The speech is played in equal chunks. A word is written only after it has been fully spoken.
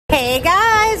Hey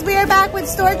guys, we are back with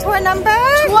store tour number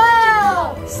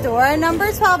 12. Store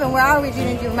number 12, and where are we,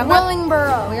 Gina? Do you remember?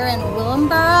 Willingboro. We're in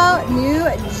Willingboro, New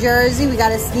Jersey. We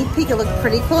got a sneak peek. It looked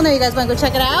pretty cool. Now you guys want to go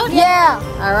check it out? Yeah.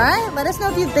 All right. Let us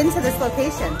know if you've been to this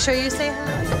location. Sure you say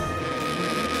hello.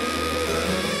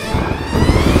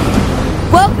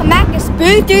 Welcome back to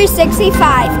Spoon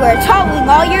 365. We're traveling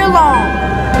all year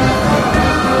long.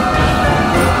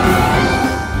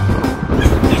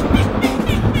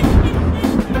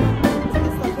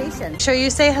 Sure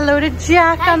you say hello to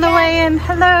Jack on the way in.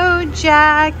 Hello,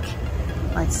 Jack.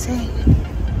 Let's see.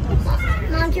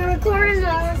 Mom, you're recording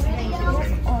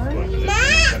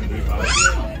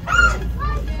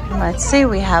Let's see.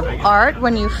 We have Art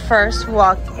when you first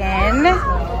walk in.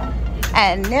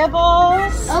 And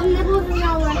Nibbles. Oh, Nibbles is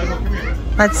not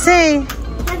working. Let's see.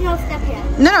 There's no step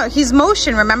yet. No, he's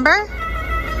motion, remember?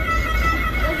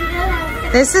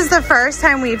 This is the first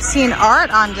time we've seen Art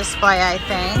on display, I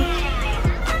think.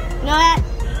 No, at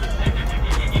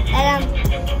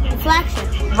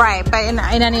flagship. Right, but in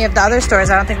any of the other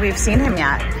stores, I don't think we've seen him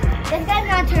yet. This guy's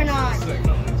not turned on.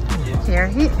 Here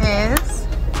he is.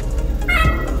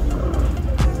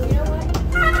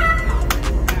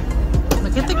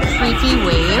 Look at the creepy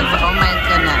wave. Oh my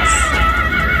goodness.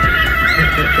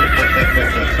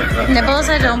 Nibbles,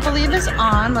 I don't believe is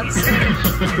on. Let's see.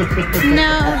 No,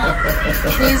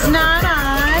 he's not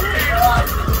on.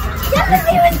 Yes,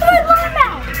 he was throwing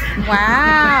watermelon.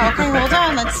 Wow. Okay, hold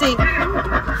on. Let's see.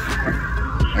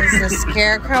 Is the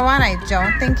Scarecrow on? I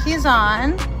don't think he's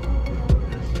on.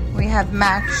 We have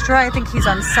Maxtra. I think he's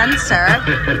on sensor.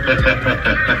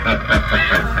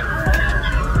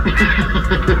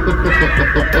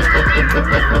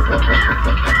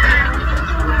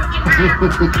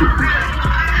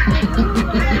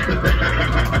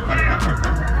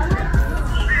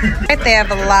 Right, they have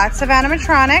lots of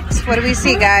animatronics. What do we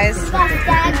see, guys?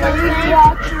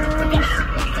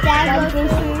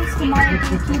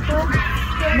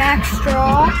 Max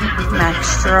Straw. Max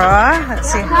Straw.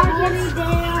 Let's see.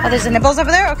 Oh, there's a Nibbles over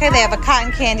there. Okay, they have a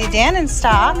Cotton Candy Dan in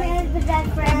stock.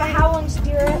 Howling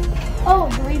Spirit. Oh,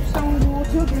 Gravestone Wall,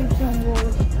 2 Gravestone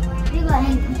Walls.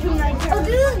 Oh,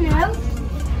 do you know?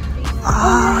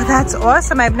 Oh, that's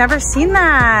awesome. I've never seen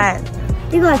that.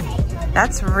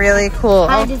 That's really cool.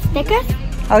 Stickers?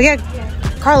 Oh, yeah.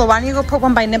 Carla, why don't you go put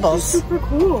one by Nibbles? Super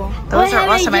cool. Those are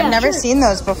awesome. I've never seen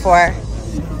those before.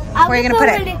 Where are you going to put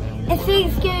it? It's a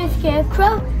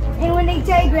scarecrow, and when they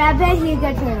try to grab it, you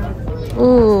get to.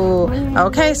 Ooh.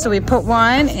 Okay, so we put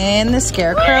one in the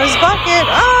Scarecrow's bucket.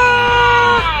 Oh!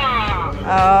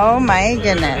 Oh, my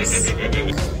goodness.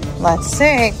 Let's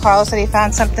see. Carla said he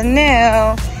found something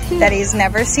new that he's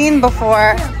never seen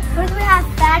before. First we have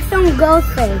Fatstone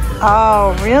Ghostface.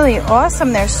 Oh, really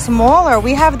awesome. They're smaller.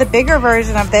 We have the bigger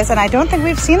version of this, and I don't think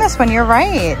we've seen this one. You're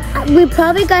right. We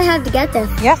probably gonna have to get this.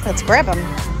 Yes, let's grab him.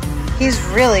 He's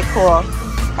really cool.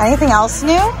 Anything else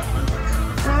new?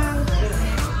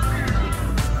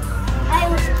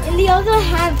 And they also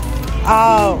have...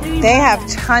 Oh, they have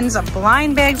tons of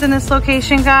blind bags in this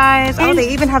location, guys. Oh, they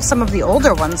even have some of the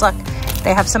older ones. Look,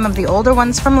 they have some of the older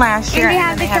ones from last year, and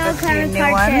then they have a few new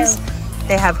ones.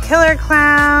 They have Killer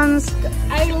Clowns.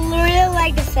 I really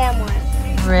like the Sam one.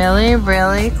 Really,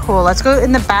 really cool. Let's go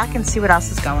in the back and see what else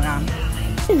is going on.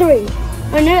 3.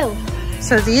 Or no.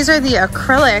 So these are the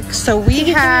acrylics. So we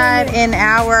had in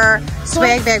our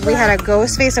swag bag, we had a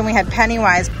ghost face and we had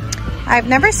Pennywise. I've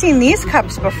never seen these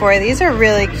cups before. These are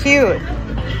really cute.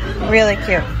 Really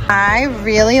cute. I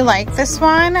really like this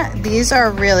one. These are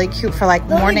really cute for like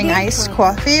morning iced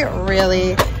coffee.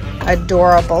 Really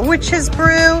adorable. Witch's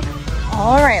brew.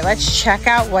 All right, let's check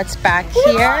out what's back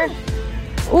here.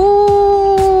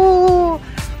 Ooh,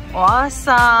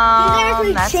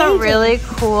 awesome. That's a really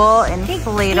cool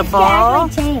inflatable.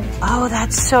 Oh,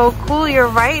 that's so cool. You're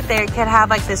right. They could have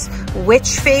like this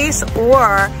witch face,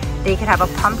 or they could have a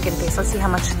pumpkin face. Let's see how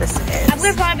much this is. I'm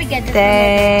gonna probably get this.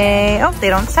 They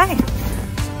don't say.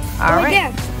 All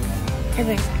right.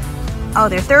 Oh,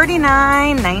 they're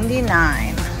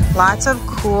 $39.99. Lots of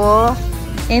cool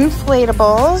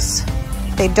inflatables.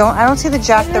 I don't see the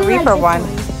Jack the Reaper one.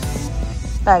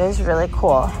 That is really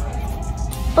cool.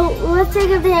 Oh, let's check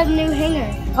if they have new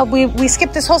hangers. Oh, we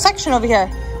skipped this whole section over here.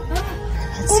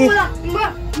 Let's see.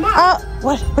 Oh,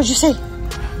 what'd you see?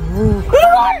 Ooh.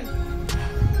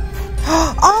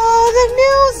 Oh, the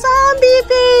new zombie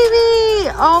baby.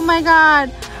 Oh my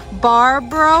God.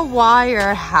 Barbara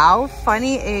Wire. How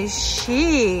funny is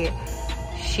she?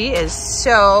 She is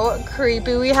so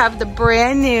creepy. We have the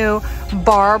brand new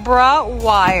Barbara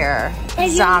Wire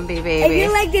zombie baby. If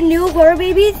you like the new horror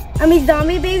babies,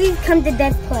 zombie babies, come to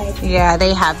this place. Yeah,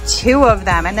 they have 2 of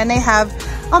them. And then they have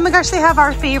Oh my gosh, they have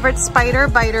our favorite Spider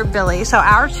Biter Billy. So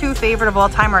our two favorite of all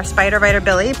time are Spider Biter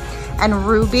Billy and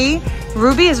Ruby.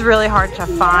 Ruby is really hard to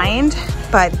find,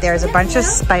 but there's a bunch of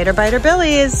Spider Biter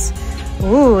Billies.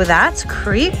 Ooh, that's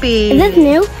creepy. Is this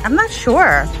new? I'm not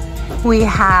sure. We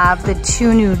have the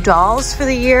two new dolls for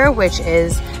the year, which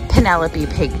is Penelope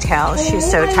Pigtail. She's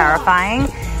so terrifying.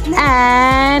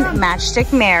 And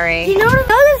Matchstick Mary. You know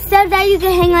the stuff that you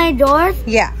can hang on your doors?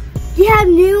 Yeah. You have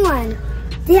new ones.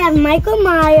 They have Michael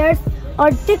Myers,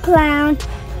 Art the Clown.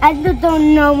 I just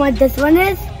don't know what this one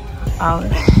is. Oh,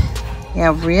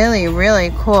 yeah, really,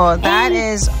 really cool. That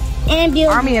is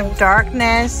Army of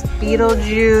Darkness,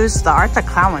 Beetlejuice. The Art the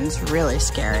Clown one's really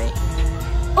scary.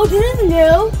 Oh, this is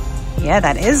new. Yeah,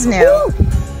 that is new. Ooh.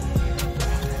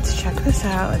 Let's check this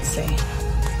out. Let's see.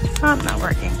 Oh, not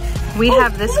working. We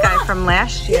have this guy from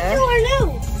last year. These are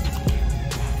new.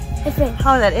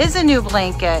 Oh, that is a new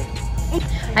blanket.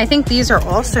 I think these are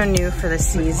also new for the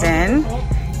season.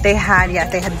 They had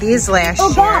these last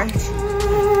year.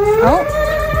 Oh.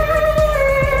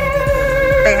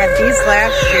 They had these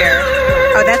last year.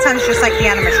 Oh, that sounds just like the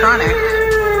animatronic.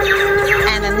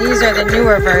 And then these are the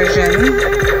newer version.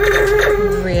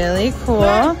 Really cool.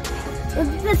 This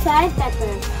is the size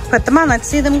pepper. Put them on, let's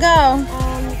see them go.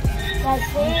 Let's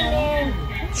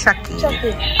see. Chucky.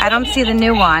 I don't see the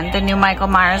new one. The new Michael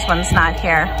Myers one's not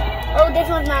here. Oh, this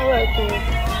one's not working.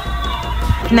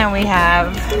 And then we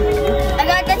have I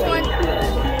got this one.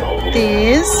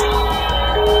 these.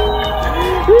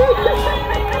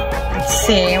 Let's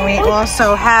see. We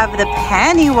also have the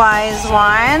Pennywise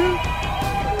one.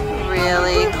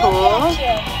 Really cool.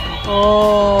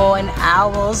 Oh, an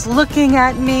owl's looking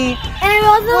at me. And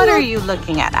also What are you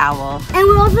looking at, Owl? And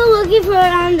we're also looking for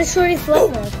the shorty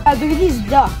slippers. Look at these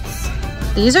ducks.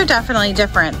 These are definitely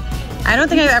different. I don't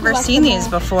think I've ever seen these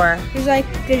before. There's a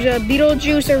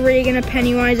Beetlejuice, a Reagan, a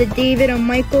Pennywise, a David, a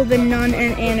Michael, the Nun,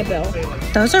 and Annabelle.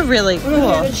 Those are really cool.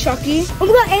 There's Chucky, Oh, we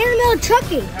got Annabelle and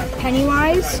Chucky.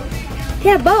 Pennywise.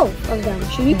 Yeah, both of them.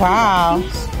 Should we Wow.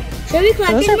 Should we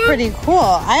collect Those them are more? pretty cool.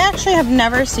 I actually have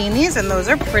never seen these, and those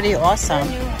are pretty awesome.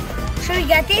 Should we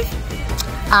get these?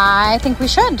 I think we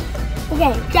should.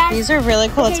 Okay, Jazz. These are really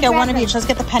cool. Let's Okay, get one of grab each. Let's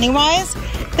get the Pennywise,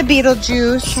 the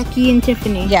Beetlejuice. Chucky, and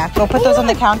Tiffany. Yeah, go put those on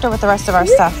the counter with the rest of our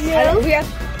stuff. We have,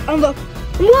 look,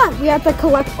 What? we have to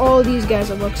collect all of these guys,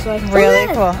 it looks like. Really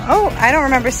good. cool. Oh, I don't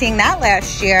remember seeing that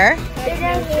last year. They're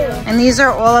down here. And these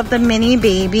are all of the mini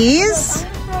babies.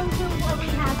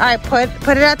 All right, put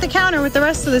it at the counter with the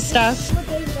rest of the stuff.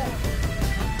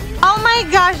 Oh my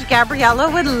gosh, Gabriella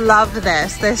would love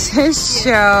this. This is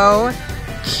so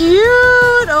cute.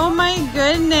 Oh my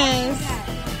goodness.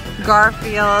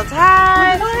 Garfield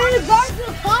hat.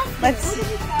 Let's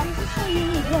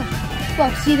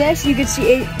Look, see this? You can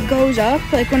see it goes up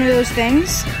like one of those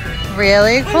things.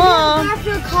 really cool.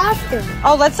 Garfield costume.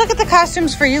 Oh, let's look at the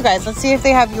costumes for you guys. Let's see if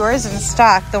they have yours in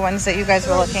stock, the ones that you guys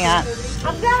were looking at.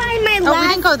 I'm behind my Oh, we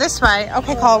didn't go this way.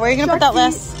 Okay, Cole, where are you gonna put that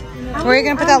last? Where are you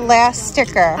gonna put that last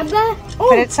sticker?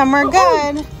 Put it somewhere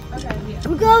good.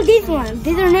 We go these ones.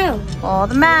 These are new. All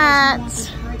the mats.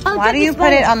 Oh, Why do you jumping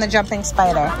put it spider. on the jumping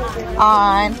spider?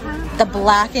 On the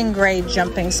black and gray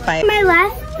jumping spider. My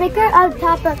last sticker on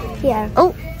top of here.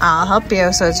 Oh, I'll help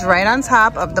you. So it's right on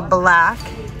top of the black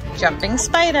jumping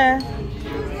spider.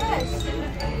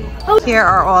 Here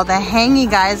are all the hangy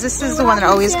guys. This is the one that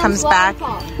always comes back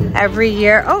every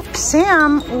year. Oh,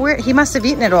 Sam, he must have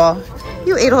eaten it all.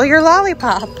 You ate all your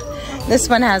lollipop. This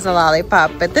one has a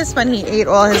lollipop, but this one he ate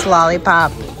all his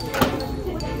lollipop.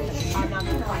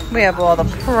 We have all the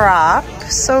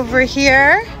props over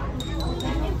here.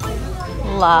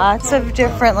 Lots of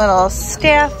different little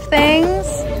staff things.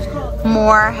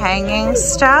 More hanging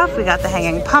stuff. We got the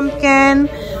hanging pumpkin.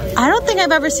 I don't think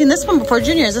I've ever seen this one before.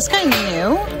 Junior, is this guy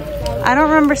new? I don't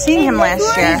remember seeing him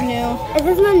last year. Is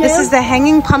this one new? This is the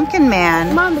hanging pumpkin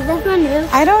man. Mom, is this one new?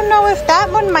 I don't know if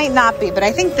that one might not be, but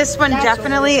I think this one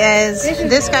definitely is.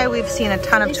 This guy we've seen a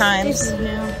ton of times.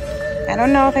 I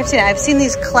don't know if I've seen it. I've seen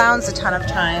these clowns a ton of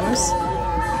times.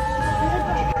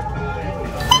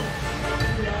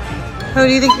 Who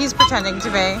do you think he's pretending to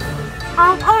be?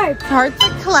 Art. Art the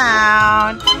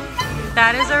Clown.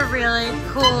 That is a really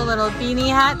cool little beanie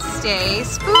hat. Stay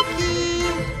spooky.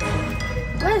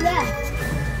 What is that?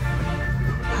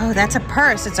 Oh, that's a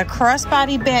purse. It's a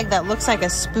crossbody bag that looks like a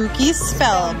spooky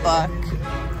spell book.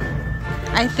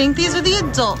 I think these are the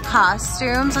adult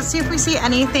costumes. Let's see if we see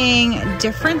anything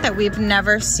different that we've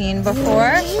never seen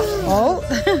before. Oh,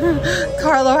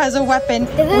 Carlo has a weapon.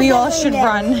 We all should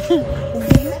run. I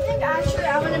think actually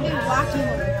I'm going to be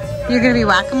Whack-A-Mole. You're gonna be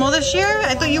Whack-A-Mole this year?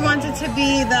 I thought you wanted to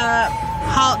be the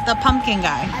pumpkin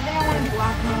guy. I think I want to be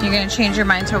Whack-A-Mole. You're gonna change your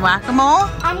mind to whack-a-mole?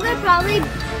 I'm gonna probably.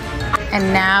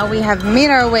 And now we have made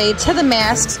our way to the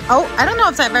masks. Oh, I don't know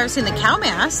if I've ever seen the cow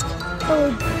mask.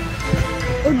 Oh,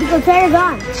 the fair's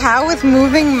on. Cow with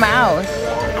moving mouth.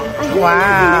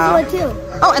 Wow. This one too.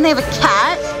 Oh, and they have a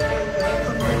cat.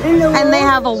 And they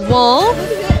have a wolf.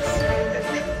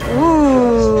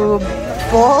 Ooh,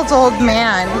 bald old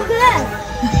man. Look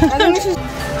at this.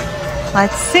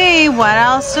 Let's see, what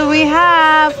else do we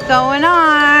have going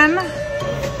on?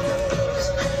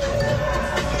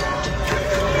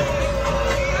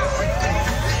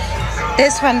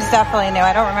 This one's definitely new.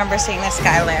 I don't remember seeing this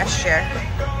guy last year.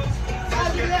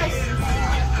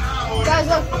 Guys,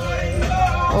 look.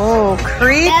 Oh,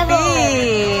 creepy.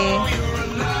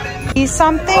 He's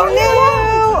something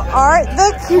new. Art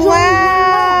the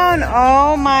Clown.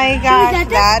 Oh my gosh,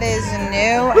 that is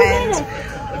new. And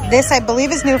this, I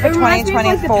believe, is new for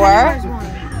 2024.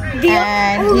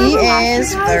 And he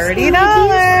is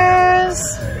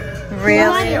 $30.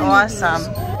 Really awesome.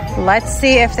 Let's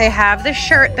see if they have the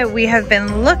shirt that we have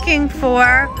been looking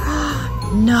for.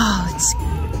 No,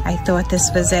 I thought this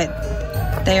was it.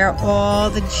 They are all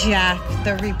the Jack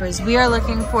the Reapers. We are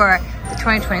looking for the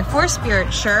 2024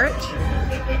 Spirit shirt.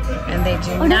 And they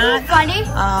do not. Funny.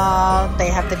 Oh, they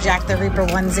have the Jack the Reaper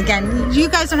ones again. You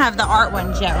guys don't have the art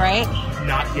ones yet, right?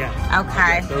 Not yet.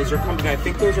 Okay. Those are coming. I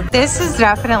think those are. This is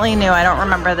definitely new. I don't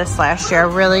remember this last year.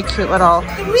 Really cute little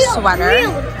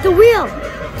sweater. The wheel.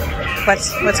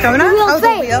 What's going on? Oh,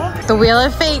 the wheel. The Wheel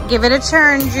of Fate. Give it a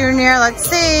turn, Junior. Let's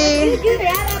see.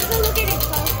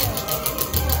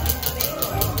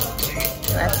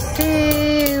 Let's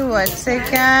see. What's it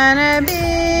gonna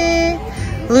be?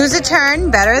 Lose a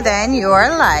turn better than your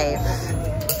life.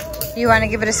 You want to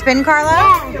give it a spin, Carlo?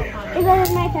 Yeah.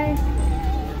 It's my turn.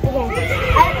 Okay.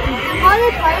 All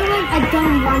the card ones, I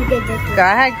don't want to get this one. Go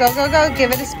ahead. Go, go, go. Give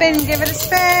it a spin. Give it a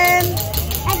spin.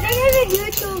 I think if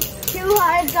you do two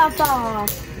hearts, I'll fall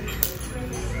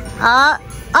off.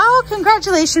 Oh,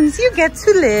 congratulations. You get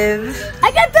to live.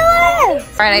 I get to live!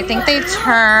 All right, I think they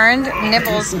turned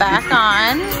Nibbles back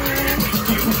on.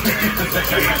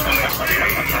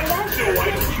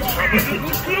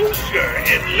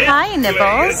 Hi,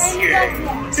 Nibbles.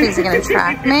 So is he going to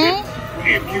track me?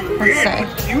 Let's see.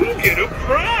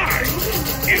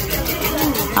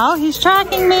 Oh, he's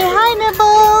tracking me. Hi,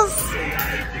 Nibbles.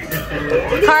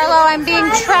 Carlo, I'm being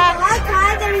tracked.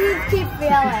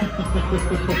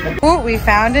 Oh, we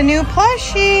found a new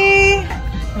plushie.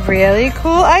 Really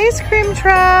cool ice cream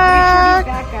truck.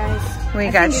 We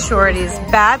got Shorty's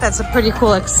bat. That's a pretty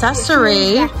cool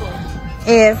accessory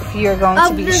if you're going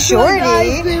to be Shorty.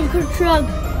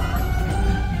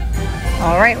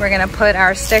 All right, we're gonna put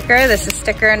our sticker. This is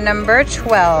sticker number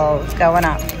 12 going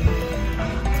up.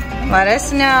 Let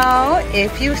us know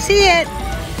if you see it.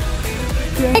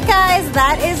 Hey guys,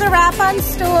 that is a wrap on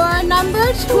store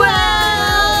number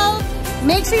 12.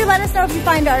 Make sure you let us know if you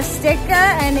find our sticker,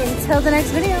 and until the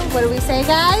next video, what do we say,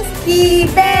 guys?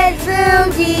 Keep it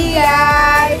spooky,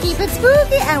 guys. Keep it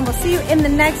spooky, and we'll see you in the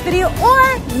next video,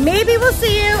 or maybe we'll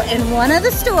see you in one of the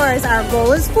stores. Our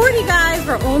goal is 40, guys.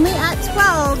 We're only at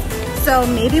 12, so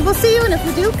maybe we'll see you, and if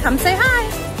we do, come say hi.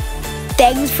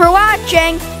 Thanks for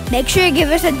watching. Make sure you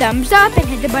give us a thumbs up and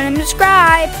hit the button to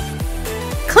subscribe.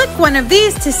 Click one of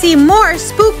these to see more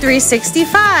Spook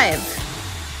 365.